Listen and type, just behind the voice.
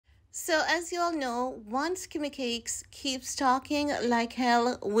So, as you all know, once Kimmy Cakes keeps talking like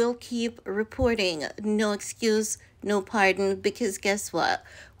hell, we'll keep reporting. No excuse, no pardon, because guess what?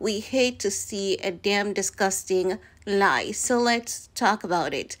 We hate to see a damn disgusting lie. So, let's talk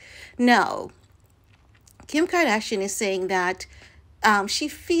about it. Now, Kim Kardashian is saying that she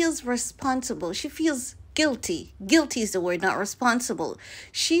feels responsible. She feels guilty. Guilty is the word, not responsible.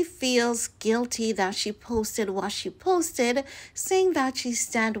 She feels guilty that she posted what she posted, saying that she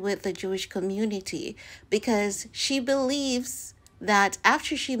stand with the Jewish community because she believes that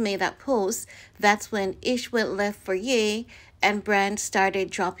after she made that post, that's when Ish went left for Ye and Brand started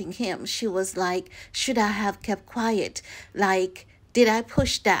dropping him. She was like, should I have kept quiet? Like, did I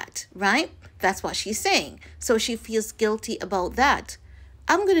push that? Right? That's what she's saying. So she feels guilty about that.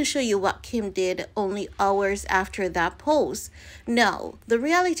 I'm going to show you what Kim did only hours after that post. Now, the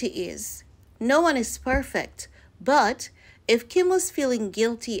reality is, no one is perfect, but if Kim was feeling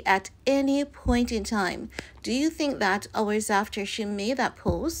guilty at any point in time, do you think that hours after she made that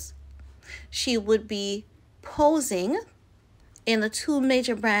post, she would be posing in the two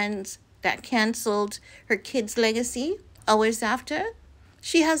major brands that canceled her kids' legacy hours after?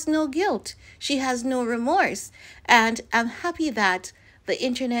 She has no guilt. She has no remorse. And I'm happy that the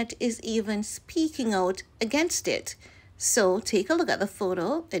internet is even speaking out against it. So take a look at the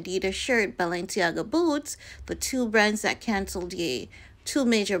photo. Adidas shirt, Balenciaga boots, the two brands that canceled Ye. Two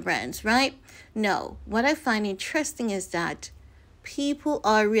major brands, right? No, what I find interesting is that people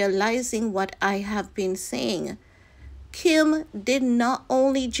are realizing what I have been saying. Kim did not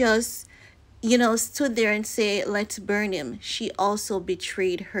only just, stood there and say, let's burn him. She also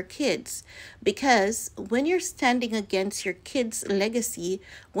betrayed her kids. Because when you're standing against your kids' legacy,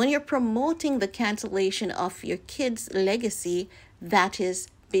 when you're promoting the cancellation of your kids' legacy, that is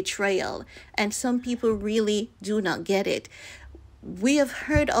betrayal. And some people really do not get it. We have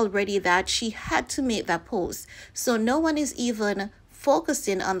heard already that she had to make that post. So no one is even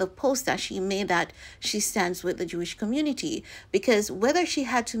focusing on the post that she made that she stands with the Jewish community. Because whether she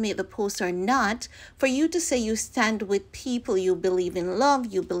had to make the post or not, for you to say you stand with people, you believe in love,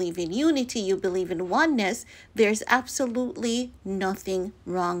 you believe in unity, you believe in oneness, there's absolutely nothing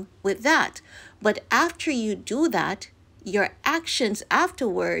wrong with that. But after you do that, your actions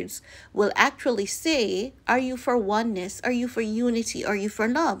afterwards will actually say, are you for oneness? Are you for unity? Are you for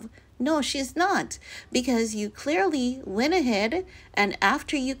love? No, she's not. Because you clearly went ahead and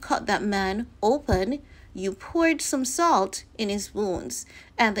after you cut that man open, you poured some salt in his wounds.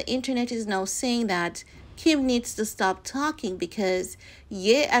 And the internet is now saying that Kim needs to stop talking because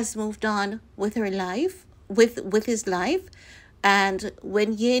Ye has moved on with her life, with his life. And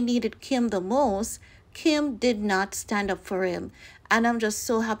when Ye needed Kim the most, Kim did not stand up for him. And I'm just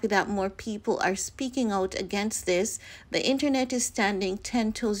so happy that more people are speaking out against this. The internet is standing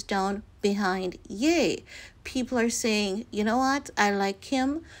 10 toes down behind Ye. People are saying, you know what, I like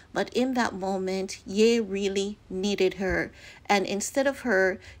Kim, but in that moment, Ye really needed her. And instead of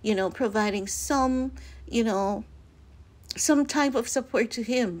her, providing some type of support to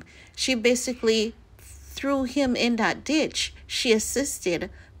him, she basically threw him in that ditch. She assisted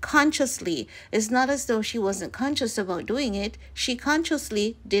consciously. It's not as though she wasn't conscious about doing it. She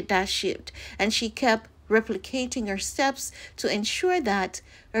consciously did that shift. And she kept replicating her steps to ensure that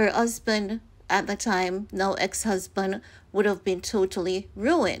her husband at the time, now ex-husband, would have been totally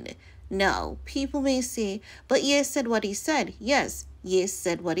ruined. Now, people may say, but Ye said what he said. Yes, Ye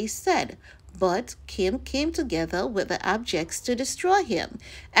said what he said. But Kim came together with the objects to destroy him,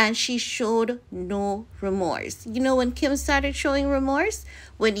 and she showed no remorse. You know when Kim started showing remorse?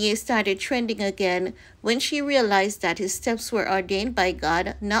 When Ye started trending again, when she realized that his steps were ordained by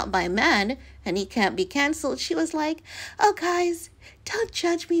God, not by man, and he can't be canceled, she was like, oh guys, don't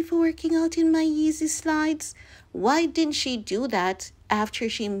judge me for working out in my Yeezy slides. Why didn't she do that after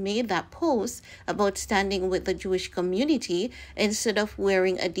she made that post about standing with the Jewish community instead of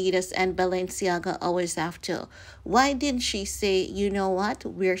wearing Adidas and Balenciaga hours after? Why didn't she say, you know what,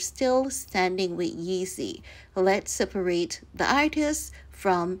 we're still standing with Yeezy. Let's separate the artist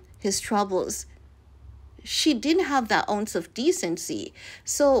from his troubles. She didn't have that ounce of decency.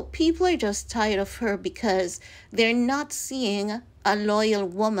 So people are just tired of her because they're not seeing a loyal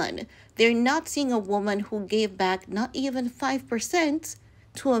woman. They're not seeing a woman who gave back not even 5%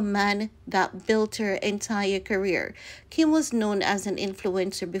 to a man that built her entire career. Kim was known as an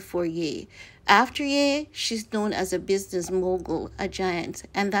influencer before Ye. After Ye, she's known as a business mogul, a giant,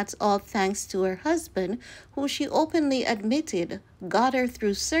 and that's all thanks to her husband, who she openly admitted got her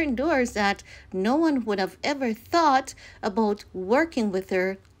through certain doors that no one would have ever thought about working with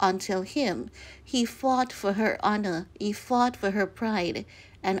her until him. He fought for her honor, he fought for her pride,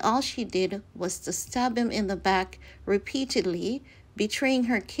 and all she did was to stab him in the back repeatedly, betraying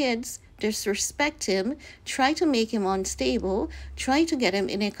her kids, disrespect him, try to make him unstable, try to get him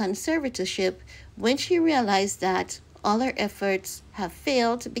in a conservatorship when she realized that all her efforts have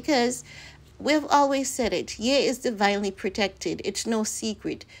failed because we've always said it. Ye is divinely protected. It's no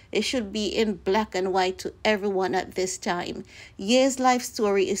secret. It should be in black and white to everyone at this time. Ye's life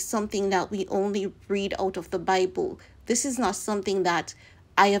story is something that we only read out of the Bible. This is not something that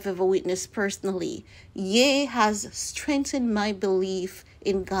I have ever witnessed personally. Ye has strengthened my belief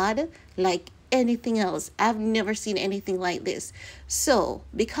in God like anything else. I've never seen anything like this. So,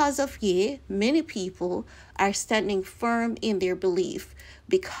 because of Ye, many people are standing firm in their belief.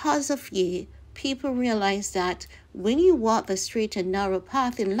 Because of Ye, people realize that when you walk the straight and narrow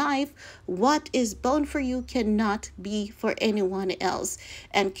path in life, what is bound for you cannot be for anyone else.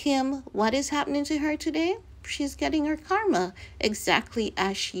 And Kim, what is happening to her today? She's getting her karma exactly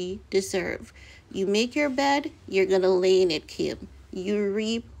as she deserved. You make your bed, you're gonna lay in it, Kim. You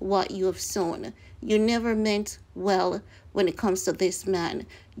reap what you have sown. You never meant well when it comes to this man.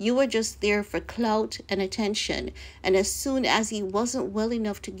 You were just there for clout and attention. And as soon as he wasn't well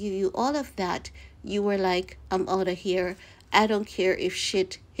enough to give you all of that, you were like, I'm out of here. I don't care if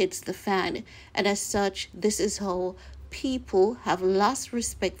shit hits the fan. And as such, this is how people have lost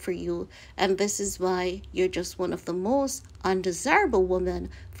respect for you, and this is why you're just one of the most undesirable women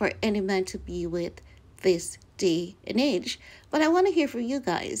for any man to be with this day and age. But I want to hear from you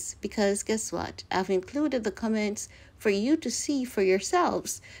guys, because guess what? I've included the comments for you to see for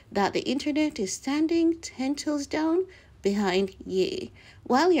yourselves that the internet is standing 10 toes down behind Ye.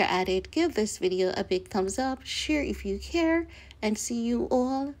 While you're at it, give this video a big thumbs up, share if you care, and see you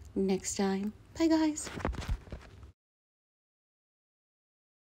all next time. Bye guys.